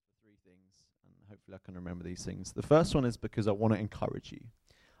and hopefully I can remember these things. The first one is because I want to encourage you.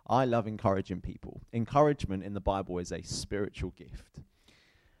 I love encouraging people. Encouragement in the Bible is a spiritual gift.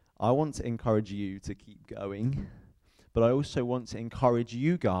 I want to encourage you to keep going, but I also want to encourage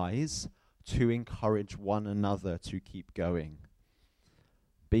you guys to encourage one another to keep going.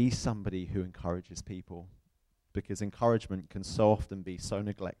 Be somebody who encourages people, because encouragement can so often be so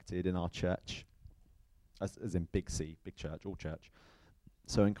neglected in our church, as in big C, big church, all church.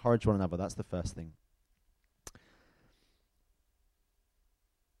 So encourage one another. That's the first thing.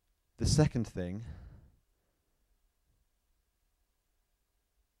 The second thing,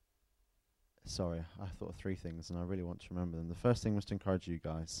 sorry, I thought of three things and I really want to remember them. The first thing was to encourage you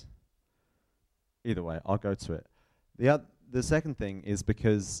guys. Either way, I'll go to it. The second thing is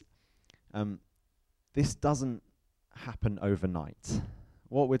because this doesn't happen overnight.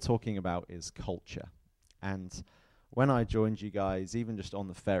 What we're talking about is culture. And when I joined you guys, even just on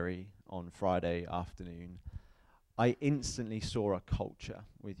the ferry on Friday afternoon, I instantly saw a culture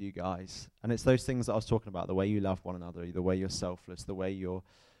with you guys. And it's those things that I was talking about, the way you love one another, the way you're selfless, the way you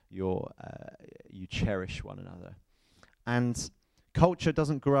cherish one another. And culture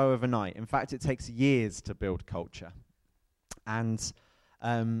doesn't grow overnight. In fact, it takes years to build culture. And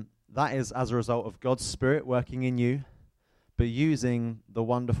that is as a result of God's Spirit working in you, but using the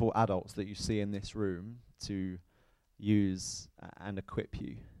wonderful adults that you see in this room to use and equip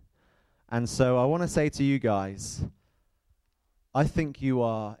you. And so I want to say to you guys, I think you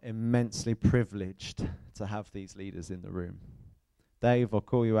are immensely privileged to have these leaders in the room. Dave, I'll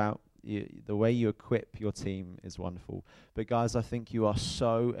call you out. The way you equip your team is wonderful. But guys, I think you are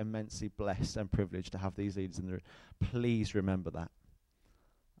so immensely blessed and privileged to have these leaders in the room. Please remember that.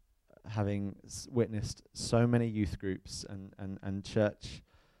 Having witnessed so many youth groups and church,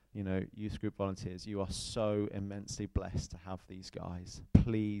 youth group volunteers, you are so immensely blessed to have these guys.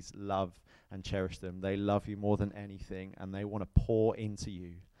 Please love and cherish them. They love you more than anything, and they want to pour into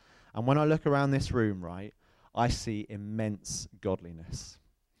you. And when I look around this room, right, I see immense godliness.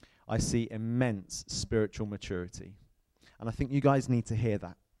 I see immense spiritual maturity. And I think you guys need to hear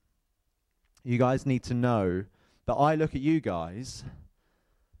that. You guys need to know that I look at you guys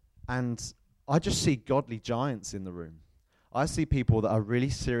and I just see godly giants in the room. I see people that are really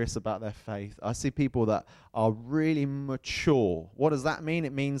serious about their faith. I see people that are really mature. What does that mean?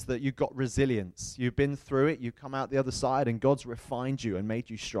 It means that you've got resilience. You've been through it. You've come out the other side, and God's refined you and made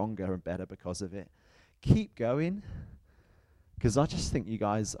you stronger and better because of it. Keep going, because I just think you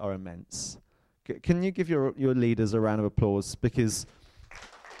guys are immense. Can you give your leaders a round of applause? Because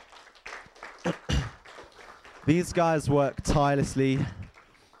these guys work tirelessly.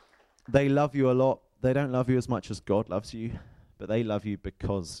 They love you a lot. They don't love you as much as God loves you, but they love you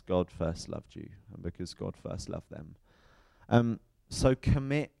because God first loved you and because God first loved them. So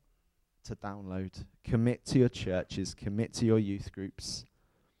commit to download, commit to your churches, commit to your youth groups.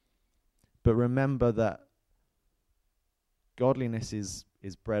 But remember that godliness is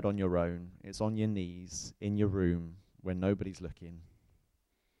bred on your own. It's on your knees, in your room, when nobody's looking.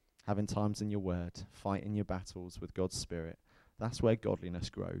 Having times in your word, fighting your battles with God's Spirit. That's where godliness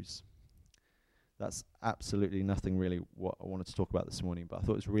grows. That's absolutely nothing really what I wanted to talk about this morning, but I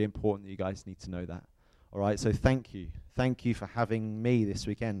thought it was really important that you guys need to know that. All right, so thank you. Thank you for having me this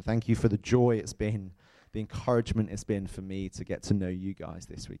weekend. Thank you for the joy it's been, the encouragement it's been for me to get to know you guys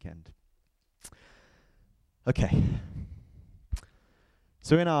this weekend. Okay.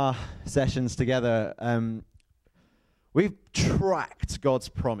 So in our sessions together, we've tracked God's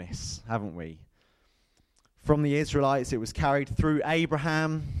promise, haven't we? From the Israelites, it was carried through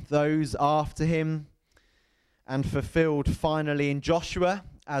Abraham, those after him, and fulfilled finally in Joshua,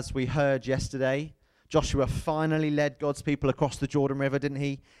 as we heard yesterday. Joshua finally led God's people across the Jordan River, didn't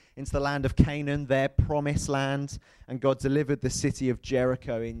he? Into the land of Canaan, their promised land, and God delivered the city of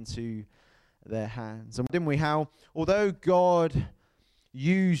Jericho into their hands. And didn't we? How, although God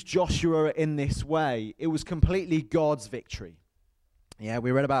used Joshua in this way, it was completely God's victory. Yeah,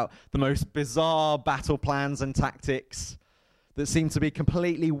 we read about the most bizarre battle plans and tactics that seemed to be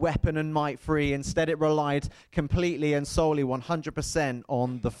completely weapon and might free. Instead, it relied completely and solely 100%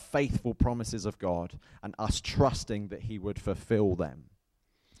 on the faithful promises of God and us trusting that he would fulfill them.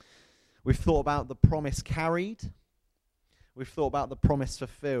 We've thought about the promise carried. We've thought about the promise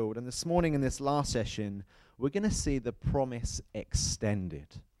fulfilled. And this morning in this last session, we're going to see the promise extended.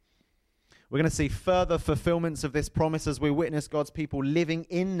 We're going to see further fulfillments of this promise as we witness God's people living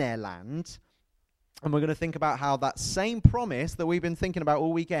in their land. And we're going to think about how that same promise that we've been thinking about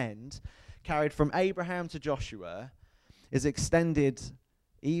all weekend, carried from Abraham to Joshua, is extended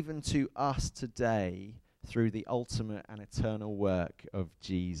even to us today through the ultimate and eternal work of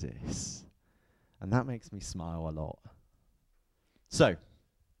Jesus. And that makes me smile a lot. So,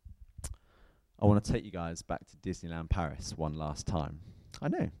 I want to take you guys back to Disneyland Paris one last time. I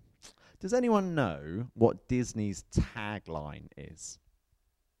know. Does anyone know what Disney's tagline is?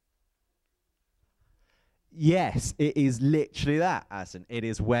 Yes, it is literally that, Asin. It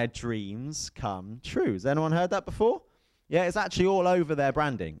is where dreams come true. Has anyone heard that before? Yeah, it's actually all over their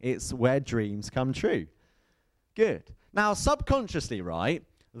branding. It's where dreams come true. Good. Now, subconsciously, right,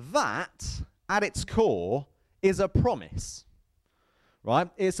 that, at its core, is a promise. Right?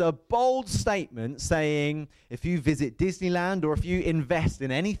 It's a bold statement saying, if you visit Disneyland or if you invest in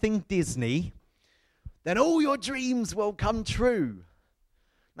anything Disney, then all your dreams will come true.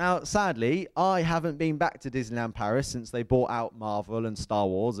 Now, sadly, I haven't been back to Disneyland Paris since they bought out Marvel and Star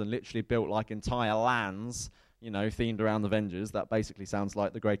Wars and literally built like entire lands, you know, themed around the Avengers. That basically sounds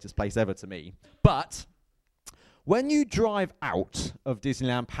like the greatest place ever to me. But when you drive out of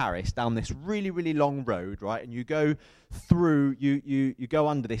Disneyland Paris down this really, really long road, right, and you go through, you go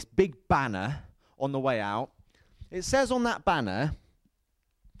under this big banner on the way out, it says on that banner,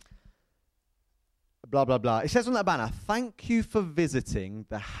 blah, blah, blah. It says on that banner, thank you for visiting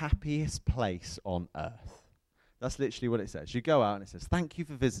the happiest place on earth. That's literally what it says. You go out and it says, thank you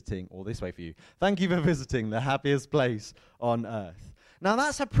for visiting, or this way for you, thank you for visiting the happiest place on earth. Now,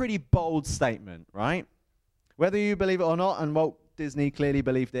 that's a pretty bold statement, right? Whether you believe it or not, and Walt Disney clearly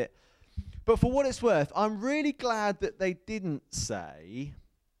believed it. But for what it's worth, I'm really glad that they didn't say,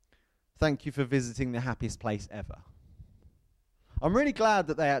 thank you for visiting the happiest place ever. I'm really glad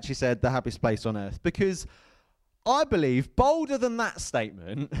that they actually said the happiest place on earth, because I believe bolder than that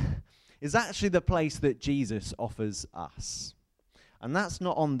statement is actually the place that Jesus offers us. And that's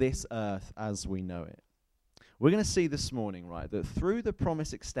not on this earth as we know it. We're going to see this morning, right, that through the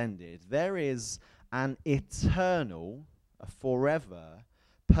promise extended, there is an eternal, a forever,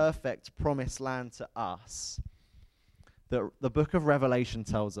 perfect promised land to us that the book of Revelation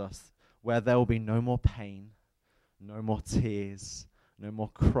tells us, where there will be no more pain, no more tears, no more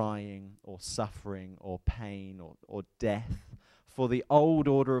crying or suffering or pain or death. For the old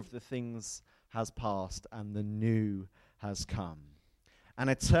order of the things has passed and the new has come. An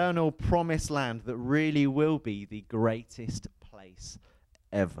eternal promised land that really will be the greatest place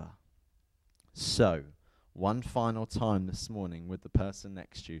ever. So, one final time this morning with the person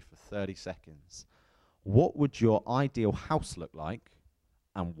next to you for 30 seconds. What would your ideal house look like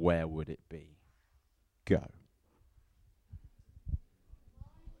and where would it be? Go.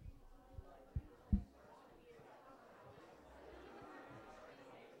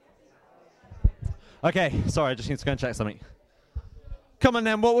 Okay, sorry, I just need to go and check something. Come on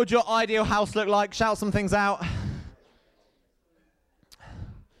then, what would your ideal house look like? Shout some things out.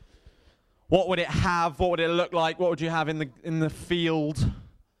 What would it have? What would it look like? What would you have in the field?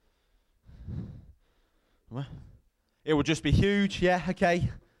 It would just be huge, yeah, okay.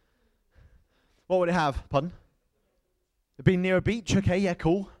 What would it have? Pardon? It'd be near a beach, okay, yeah,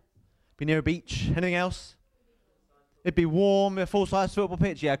 cool. Be near a beach. Anything else? It'd be warm, a full-size football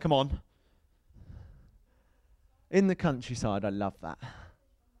pitch, yeah, come on. In the countryside, I love that.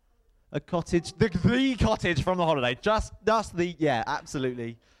 A cottage, the cottage from the holiday. Just the, yeah,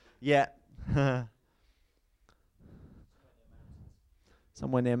 absolutely. Yeah.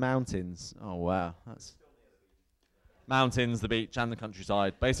 Somewhere near mountains. Oh, wow. That's mountains, the beach, and the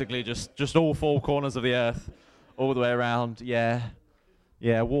countryside. Basically, just all four corners of the earth, all the way around. Yeah.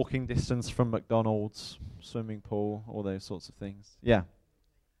 Yeah, walking distance from McDonald's, swimming pool, all those sorts of things. Yeah.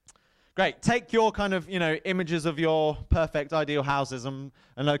 Great. Take your kind of, images of your perfect ideal houses and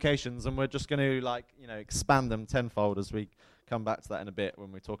locations, and we're just going to, expand them tenfold as we come back to that in a bit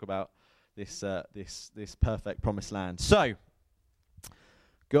when we talk about this perfect promised land. So,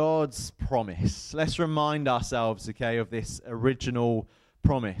 God's promise. Let's remind ourselves, okay, of this original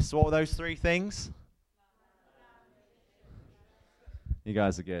promise. What were those three things? You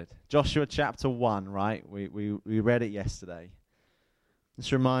guys are good. Joshua chapter 1, right? We read it yesterday.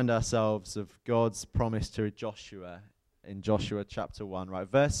 Let's remind ourselves of God's promise to Joshua in Joshua chapter 1, right?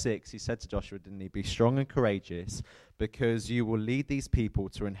 Verse 6, he said to Joshua, didn't he, be strong and courageous because you will lead these people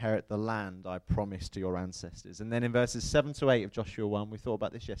to inherit the land I promised to your ancestors. And then in verses 7 to 8 of Joshua 1, we thought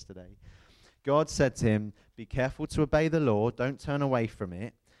about this yesterday. God said to him, be careful to obey the law, don't turn away from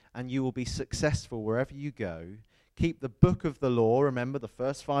it, and you will be successful wherever you go. Keep the book of the law, remember the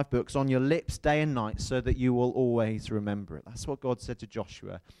first 5 books, on your lips day and night so that you will always remember it. That's what God said to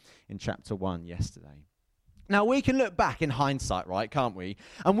Joshua in chapter 1 yesterday. Now, we can look back in hindsight, right, can't we?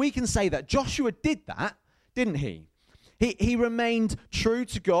 And we can say that Joshua did that, didn't he? He remained true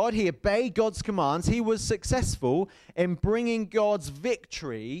to God. He obeyed God's commands. He was successful in bringing God's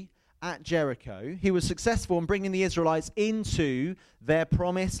victory at Jericho. He was successful in bringing the Israelites into their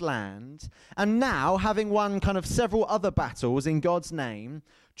promised land. And now, having won kind of several other battles in God's name,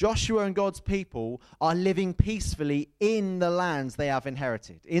 Joshua and God's people are living peacefully in the lands they have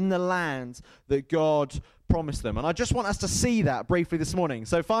inherited, in the lands that God promised them. And I just want us to see that briefly this morning.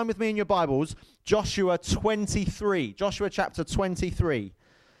 So find with me in your Bibles, Joshua 23, Joshua chapter 23,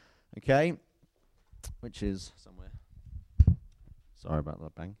 okay, which is somewhere. Sorry about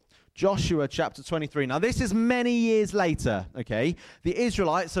that bang. Joshua chapter 23. Now this is many years later, okay. The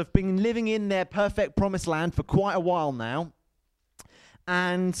Israelites have been living in their perfect promised land for quite a while now.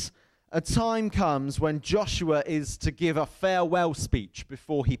 And a time comes when Joshua is to give a farewell speech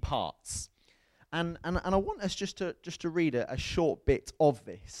before he parts. And I want us just to read a short bit of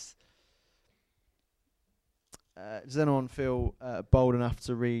this. Does anyone feel bold enough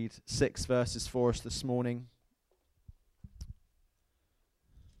to read 6 verses for us this morning?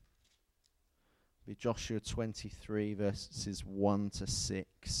 Be Joshua 23 verses 1 to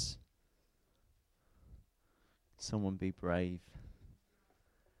 6. Someone be brave.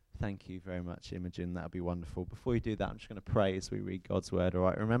 Thank you very much, Imogen. That would be wonderful. Before you do that, I'm just going to pray as we read God's word, all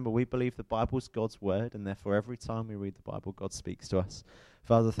right? Remember, we believe the Bible's God's word, and therefore every time we read the Bible, God speaks to us.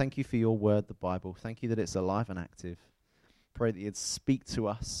 Father, thank you for your word, the Bible. Thank you that it's alive and active. Pray that you'd speak to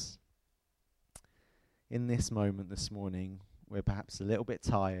us in this moment this morning. We're perhaps a little bit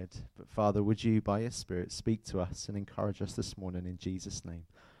tired, but Father, would you, by your Spirit, speak to us and encourage us this morning in Jesus' name.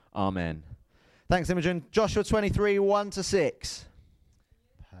 Amen. Thanks, Imogen. Joshua 23, 1 to 6.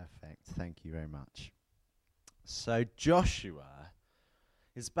 Perfect. Thank you very much. So Joshua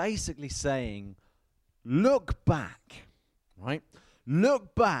is basically saying, look back, right?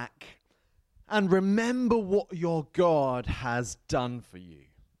 Look back and remember what your God has done for you.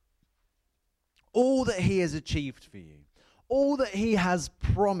 All that he has achieved for you. All that he has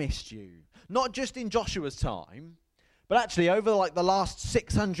promised you. Not just in Joshua's time, but actually over like the last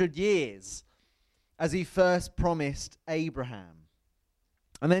 600 years as he first promised Abraham.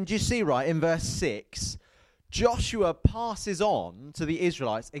 And then do you see, right, in verse 6, Joshua passes on to the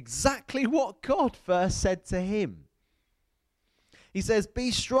Israelites exactly what God first said to him. He says,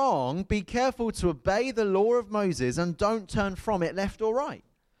 be strong, be careful to obey the law of Moses, and don't turn from it left or right.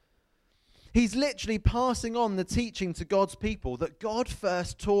 He's literally passing on the teaching to God's people that God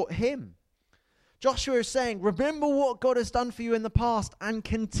first taught him. Joshua is saying, remember what God has done for you in the past and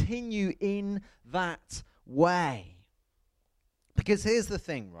continue in that way. Because here's the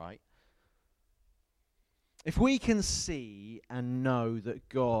thing, right? If we can see and know that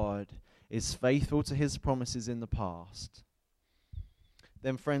God is faithful to his promises in the past,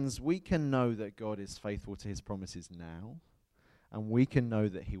 then friends, we can know that God is faithful to his promises now, and we can know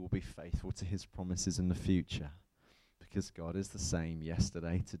that he will be faithful to his promises in the future. Because God is the same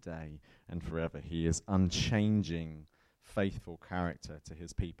yesterday, today, and forever. He is unchanging, faithful character to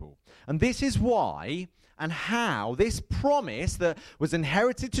his people. And this is why and how this promise that was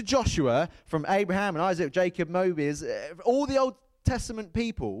inherited to Joshua from Abraham and Isaac, Jacob, Moses, all the Old Testament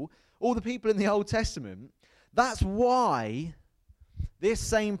people, all the people in the Old Testament, that's why this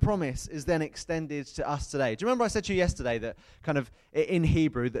same promise is then extended to us today. Do you remember I said to you yesterday that kind of in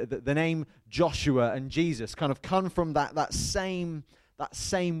Hebrew, the name Joshua and Jesus kind of come from that same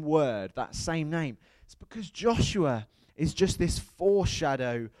word, that same name? It's because Joshua is just this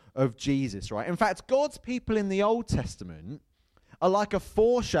foreshadow of Jesus, right? In fact, God's people in the Old Testament are like a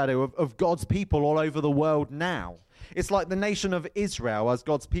foreshadow of God's people all over the world now. It's like the nation of Israel as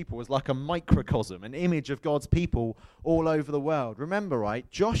God's people was like a microcosm, an image of God's people all over the world. Remember, right?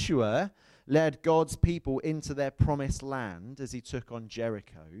 Joshua led God's people into their promised land as he took on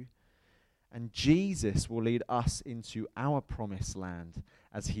Jericho. And Jesus will lead us into our promised land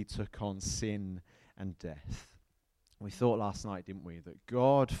as he took on sin and death. We thought last night, didn't we, that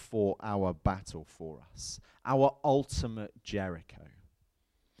God fought our battle for us, our ultimate Jericho.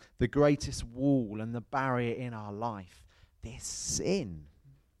 The greatest wall and the barrier in our life, this sin.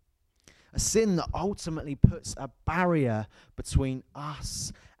 A sin that ultimately puts a barrier between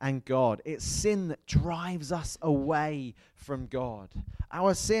us and God. It's sin that drives us away from God.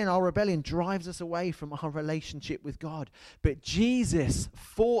 Our sin, our rebellion drives us away from our relationship with God. But Jesus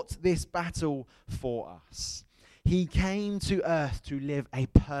fought this battle for us. He came to earth to live a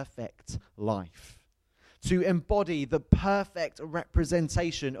perfect life, to embody the perfect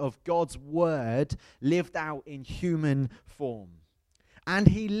representation of God's word lived out in human form. And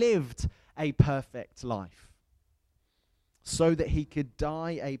he lived a perfect life. so that he could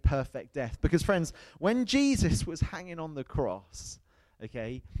die a perfect death. Because, friends, when Jesus was hanging on the cross,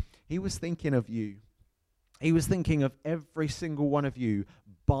 okay, he was thinking of you. He was thinking of every single one of you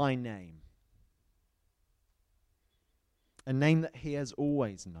by name. A name that he has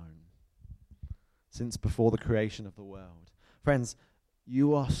always known since before the creation of the world. Friends,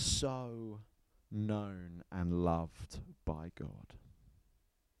 you are so known and loved by God.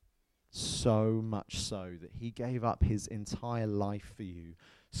 So much so that he gave up his entire life for you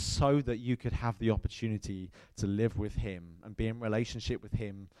so that you could have the opportunity to live with him and be in relationship with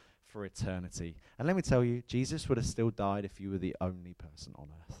him for eternity. And let me tell you, Jesus would have still died if you were the only person on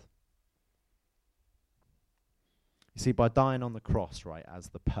earth. You see, by dying on the cross, right, as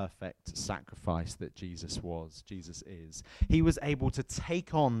the perfect sacrifice that Jesus is, he was able to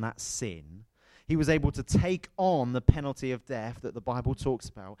take on that sin. He was able to take on the penalty of death that the Bible talks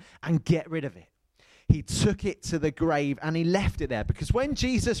about and get rid of it. He took it to the grave and he left it there, because when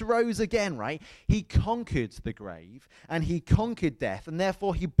Jesus rose again, right, he conquered the grave and he conquered death, and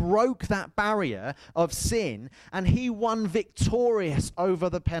therefore he broke that barrier of sin and he won victorious over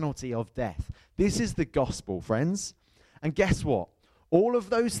the penalty of death. This is the gospel, friends. And guess what? All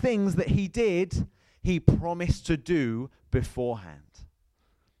of those things that he did, he promised to do beforehand.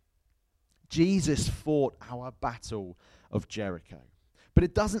 Jesus fought our battle of Jericho. But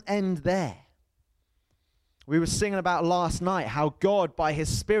it doesn't end there. We were singing about last night how God, by his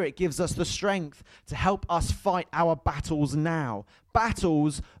Spirit, gives us the strength to help us fight our battles now.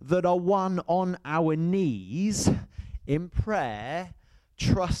 Battles that are won on our knees in prayer,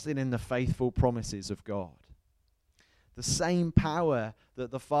 trusting in the faithful promises of God. The same power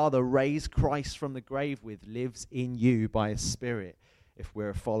that the Father raised Christ from the grave with lives in you by his Spirit if we're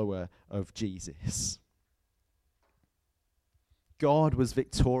a follower of Jesus. God was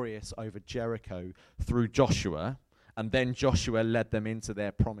victorious over Jericho through Joshua, and then Joshua led them into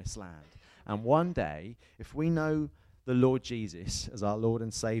their promised land. And one day, if we know the Lord Jesus as our Lord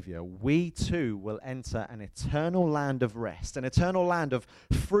and Savior, we too will enter an eternal land of rest, an eternal land of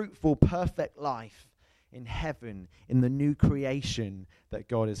fruitful, perfect life in heaven, in the new creation that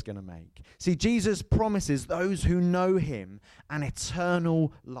God is going to make. See, Jesus promises those who know him an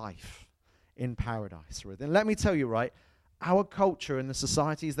eternal life in paradise. And let me tell you, right, our culture and the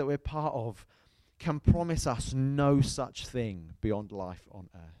societies that we're part of can promise us no such thing beyond life on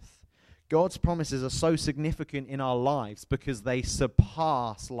earth. God's promises are so significant in our lives because they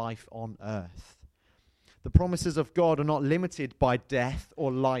surpass life on earth. The promises of God are not limited by death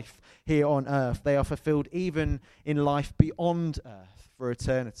or life here on earth. They are fulfilled even in life beyond earth for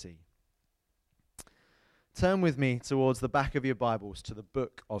eternity. Turn with me towards the back of your Bibles to the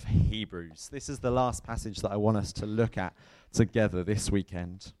book of Hebrews. This is the last passage that I want us to look at together this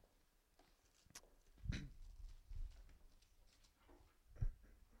weekend.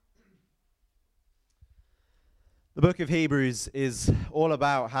 The book of Hebrews is all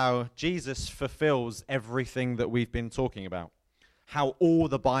about how Jesus fulfills everything that we've been talking about. How all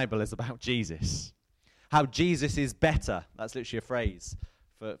the Bible is about Jesus. How Jesus is better. That's literally a phrase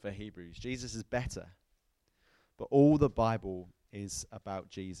for Hebrews. Jesus is better. But all the Bible is about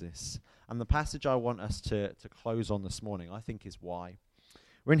Jesus. And the passage I want us to close on this morning, I think, is why.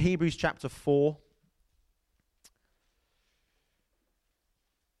 We're in Hebrews chapter 4.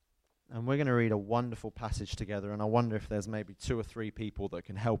 And we're going to read a wonderful passage together, and I wonder if there's maybe 2 or 3 people that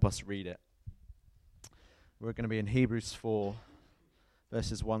can help us read it. We're going to be in Hebrews 4,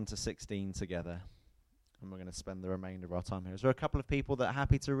 verses 1 to 16 together, and we're going to spend the remainder of our time here. Is there a couple of people that are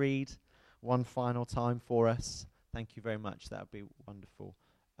happy to read one final time for us? Thank you very much. That would be wonderful.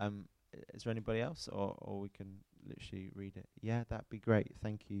 Is there anybody else, or we can literally read it? Yeah, that'd be great.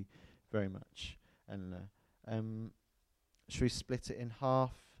 Thank you very much. And should we split it in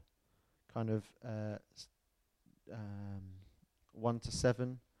half? Kind of 1 to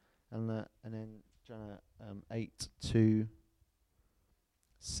 7, and then 8 to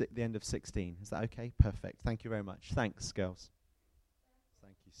the end of 16. Is that okay? Perfect. Thank you very much. Thanks, girls.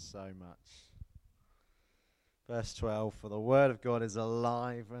 Thank you so much. Verse 12, for the word of God is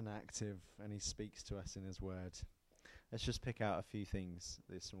alive and active, and he speaks to us in his word. Let's just pick out a few things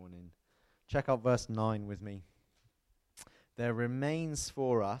this morning. Check out verse 9 with me. There remains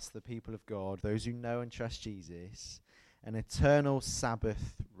for us, the people of God, those who know and trust Jesus, an eternal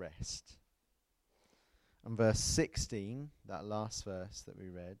Sabbath rest. And verse 16, that last verse that we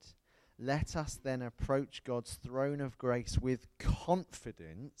read, let us then approach God's throne of grace with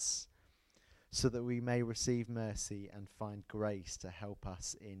confidence so that we may receive mercy and find grace to help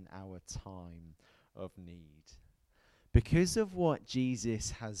us in our time of need. Because of what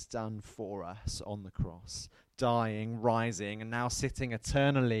Jesus has done for us on the cross, dying, rising, and now sitting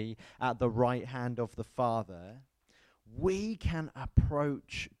eternally at the right hand of the Father, we can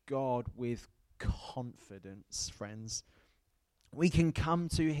approach God with confidence, friends. We can come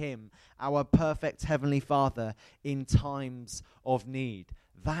to him, our perfect heavenly Father, in times of need.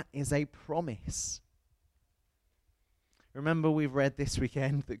 That is a promise. Remember, we've read this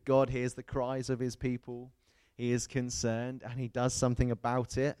weekend that God hears the cries of his people. He is concerned and he does something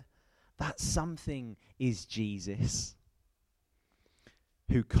about it. That something is Jesus,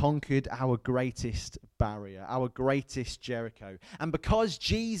 who conquered our greatest barrier, our greatest Jericho. And because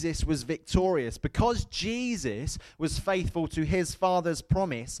Jesus was victorious, because Jesus was faithful to his Father's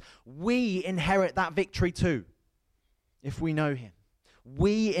promise, we inherit that victory too, if we know him.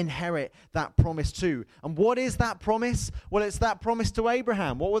 We inherit that promise too. And what is that promise? Well, it's that promise to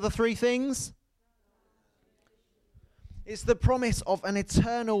Abraham. What were the three things? It's the promise of an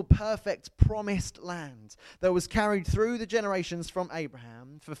eternal, perfect, promised land that was carried through the generations from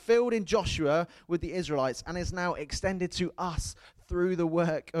Abraham, fulfilled in Joshua with the Israelites, and is now extended to us through the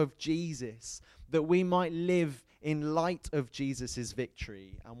work of Jesus, that we might live in light of Jesus'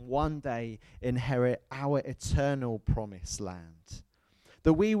 victory and one day inherit our eternal promised land.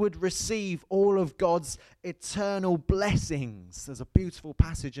 That we would receive all of God's eternal blessings. There's a beautiful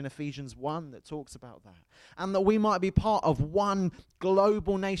passage in Ephesians 1 that talks about that. And that we might be part of one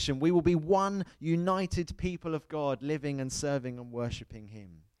global nation. We will be one united people of God, living and serving and worshipping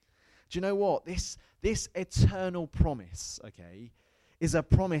him. Do you know what? This eternal promise, okay, is a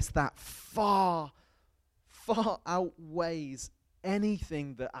promise that far, far outweighs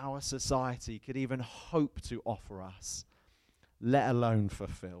anything that our society could even hope to offer us, let alone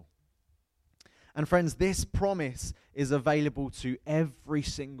fulfill. And friends, this promise is available to every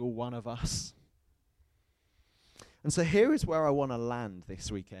single one of us. And so here is where I want to land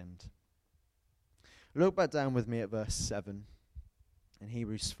this weekend. Look back down with me at verse 7 in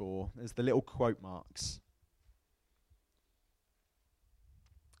Hebrews 4. There's the little quote marks.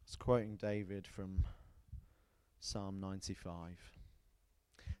 It's quoting David from Psalm 95.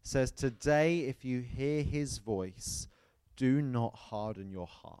 It says, "Today, if you hear his voice, do not harden your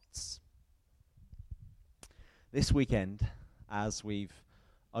hearts." This weekend, as we've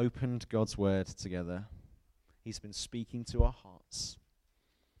opened God's word together, he's been speaking to our hearts.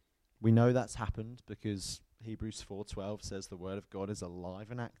 We know that's happened because Hebrews 4:12 says the word of God is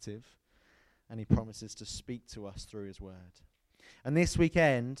alive and active, and he promises to speak to us through his word. And this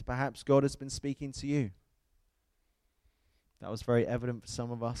weekend, perhaps God has been speaking to you. That was very evident for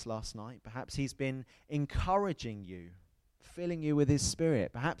some of us last night. Perhaps he's been encouraging you, filling you with his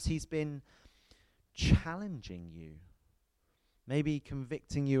spirit. Perhaps he's been challenging you, maybe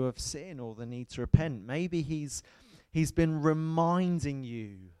convicting you of sin or the need to repent. Maybe he's been reminding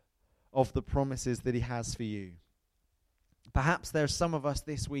you of the promises that he has for you. Perhaps there's some of us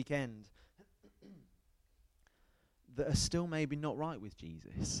this weekend that are still maybe not right with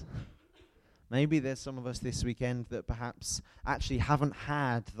Jesus. Maybe there's some of us this weekend that perhaps actually haven't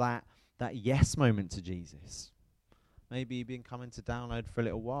had that yes moment to Jesus. Maybe you've been coming to Download for a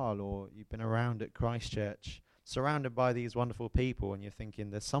little while, or you've been around at Christchurch, surrounded by these wonderful people, and you're thinking,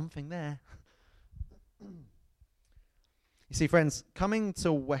 there's something there. You see, friends, coming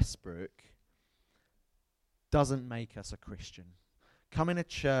to Westbrook doesn't make us a Christian. Coming to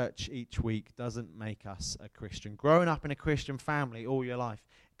church each week doesn't make us a Christian. Growing up in a Christian family all your life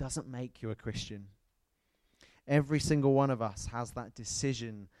doesn't make you a Christian. Every single one of us has that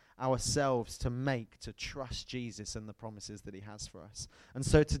decision ourselves to make, to trust Jesus and the promises that he has for us. And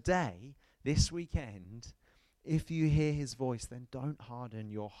so today, this weekend, if you hear his voice, then don't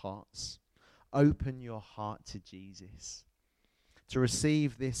harden your hearts. Open your heart to Jesus, to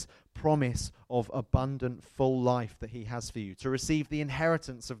receive this promise of abundant, full life that he has for you, to receive the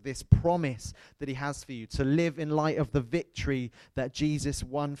inheritance of this promise that he has for you, to live in light of the victory that Jesus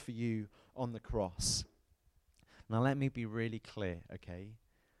won for you on the cross. Now let me be really clear, okay?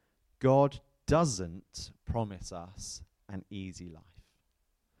 God doesn't promise us an easy life.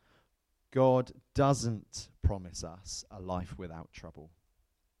 God doesn't promise us a life without trouble.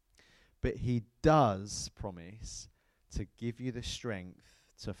 But he does promise to give you the strength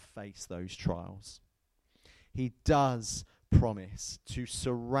to face those trials. He does promise to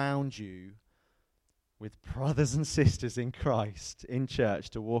surround you with brothers and sisters in Christ, in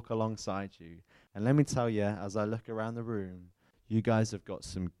church, to walk alongside you. And let me tell you, as I look around the room, you guys have got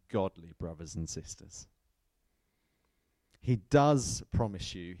some godly brothers and sisters. He does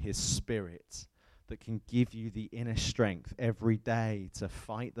promise you his spirit that can give you the inner strength every day to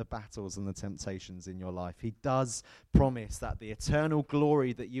fight the battles and the temptations in your life. He does promise that the eternal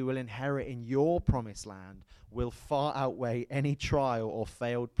glory that you will inherit in your promised land will far outweigh any trial or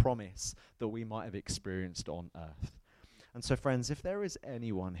failed promise that we might have experienced on earth. And so, friends, if there is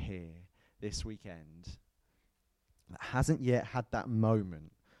anyone here this weekend that hasn't yet had that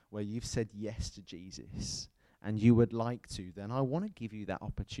moment where you've said yes to Jesus and you would like to, then I want to give you that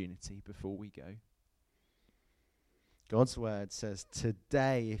opportunity before we go. God's word says,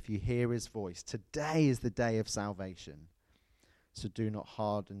 today, if you hear his voice, today is the day of salvation. So do not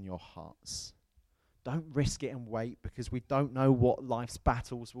harden your hearts. Don't risk it and wait, because we don't know what life's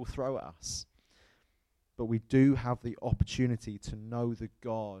battles will throw at us. But we do have the opportunity to know the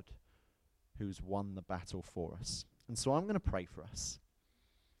God who's won the battle for us. And so I'm going to pray for us.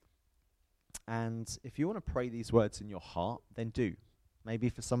 And if you want to pray these words in your heart, then do. Maybe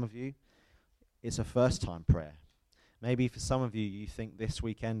for some of you, it's a first-time prayer. Maybe for some of you, you think this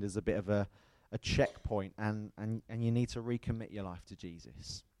weekend is a bit of a checkpoint and you need to recommit your life to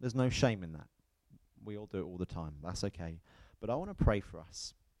Jesus. There's no shame in that. We all do it all the time. That's okay. But I want to pray for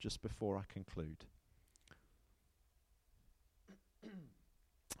us just before I conclude.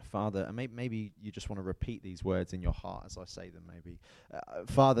 Father, and maybe you just want to repeat these words in your heart as I say them, maybe.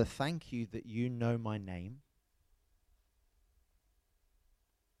 Father, thank you that you know my name.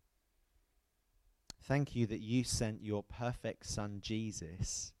 Thank you that you sent your perfect Son,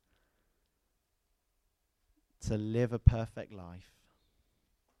 Jesus, to live a perfect life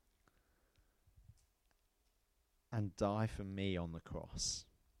and die for me on the cross.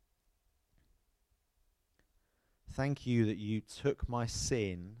 Thank you that you took my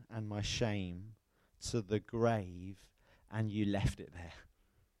sin and my shame to the grave and you left it there.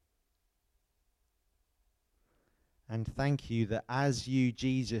 And thank you that as you,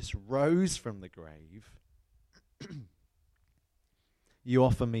 Jesus, rose from the grave, you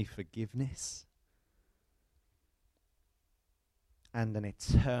offer me forgiveness and an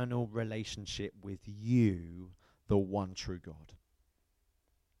eternal relationship with you, the one true God.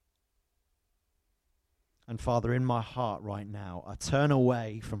 And Father, in my heart right now, I turn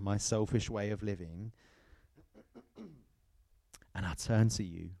away from my selfish way of living and I turn to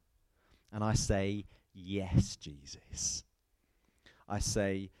you and I say, yes, Jesus. I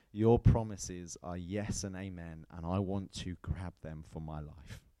say, your promises are yes and amen, and I want to grab them for my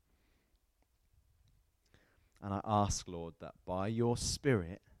life. And I ask, Lord, that by your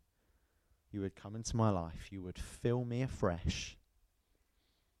Spirit, you would come into my life, you would fill me afresh,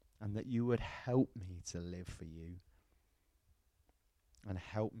 and that you would help me to live for you and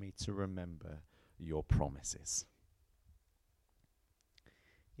help me to remember your promises.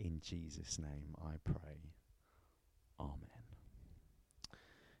 In Jesus' name I pray. Amen.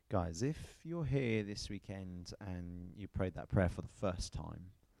 Guys, if you're here this weekend and you prayed that prayer for the first time,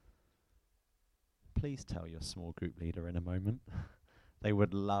 please tell your small group leader in a moment. They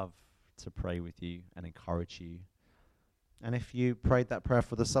would love to pray with you and encourage you. And if you prayed that prayer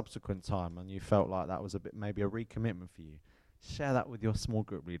for the subsequent time and you felt like that was a bit maybe a recommitment for you, share that with your small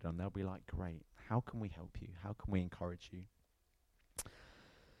group leader and they'll be like, great, how can we help you? How can we encourage you?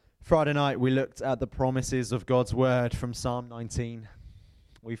 Friday night we looked at the promises of God's word from Psalm 19.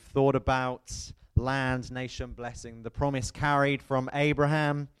 We've thought about land, nation, blessing, the promise carried from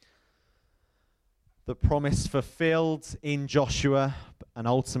Abraham, the promise fulfilled in Joshua, and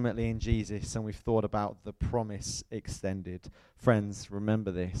ultimately in Jesus. And we've thought about the promise extended. Friends,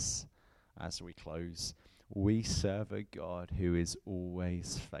 remember this as we close. We serve a God who is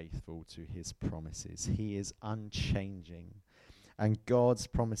always faithful to his promises. He is unchanging. And God's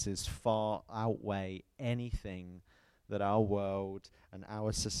promises far outweigh anything that our world and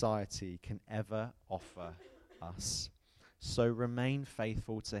our society can ever offer us. So remain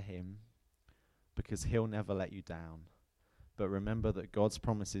faithful to him, because he'll never let you down. But remember that God's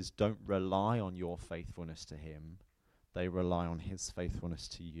promises don't rely on your faithfulness to him. They rely on his faithfulness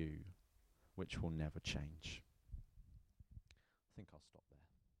to you, which will never change.